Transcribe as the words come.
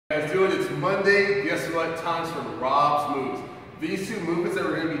Guys, doing it's Monday. Guess what? Time's for Rob's moves. These two movements that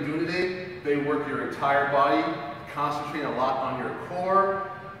we're going to be doing today, they work your entire body, concentrating a lot on your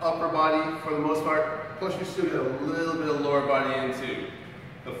core, upper body for the most part, plus you still get a little bit of lower body in too.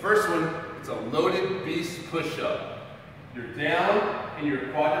 The first one, it's a loaded beast push-up. You're down in your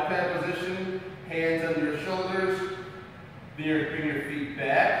quadruped position, hands under your shoulders, then you're bring your feet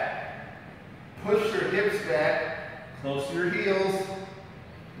back, push your hips back, close to your heels.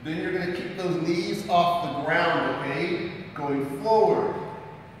 Then you're going to keep those knees off the ground, okay? Going forward,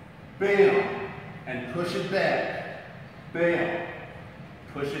 bam, and push it back, bam,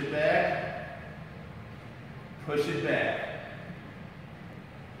 push it back, push it back.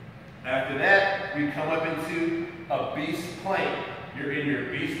 After that, we come up into a beast plank. You're in your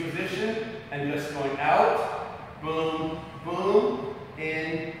beast position and just going out, boom, boom,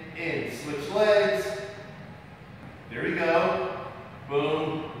 in. Switch legs. There we go.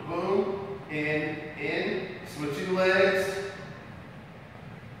 Boom, boom, in, switching legs.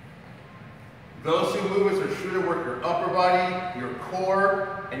 Those two movements are sure to work your upper body, your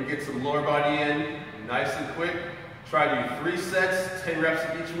core, and get some lower body in nice and quick. Try to do 3 sets, 10 reps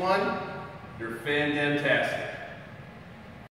of each one. You're fan-damn-tastic.